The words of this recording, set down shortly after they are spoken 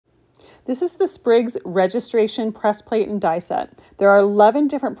This is the Sprigs Registration Press Plate and Die Set. There are 11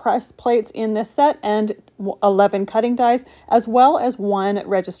 different press plates in this set and 11 cutting dies, as well as one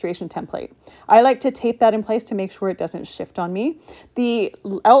registration template. I like to tape that in place to make sure it doesn't shift on me. The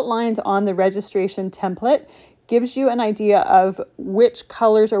outlines on the registration template gives you an idea of which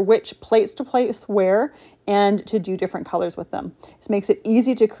colors or which plates to place where and to do different colors with them. This makes it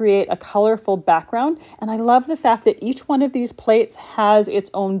easy to create a colorful background. And I love the fact that each one of these plates has its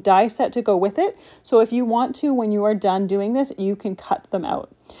own die set to go with it. So if you want to, when you are done doing this, you can cut them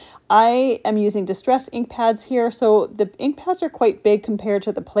out. I am using distress ink pads here, so the ink pads are quite big compared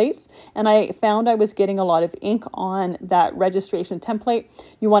to the plates, and I found I was getting a lot of ink on that registration template.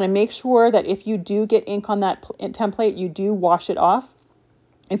 You want to make sure that if you do get ink on that template, you do wash it off.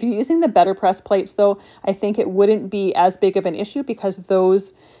 If you're using the Better Press plates, though, I think it wouldn't be as big of an issue because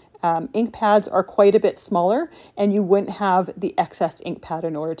those ink pads are quite a bit smaller, and you wouldn't have the excess ink pad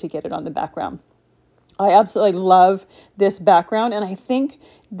in order to get it on the background. I absolutely love this background, and I think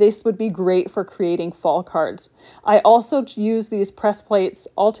this would be great for creating fall cards. I also use these press plates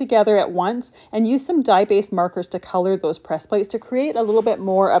all together at once and use some dye-based markers to color those press plates to create a little bit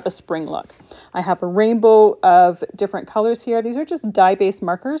more of a spring look. I have a rainbow of different colors here. These are just dye-based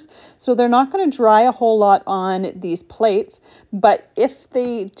markers, so they're not going to dry a whole lot on these plates, but if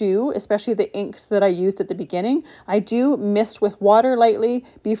they do, especially the inks that I used at the beginning, I do mist with water lightly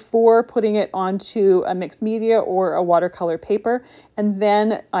before putting it onto a mixed media or a watercolor paper, and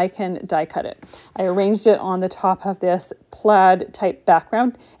then I can die cut it. I arranged it on the top of this plaid type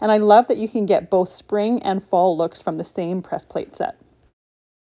background, and I love that you can get both spring and fall looks from the same press plate set.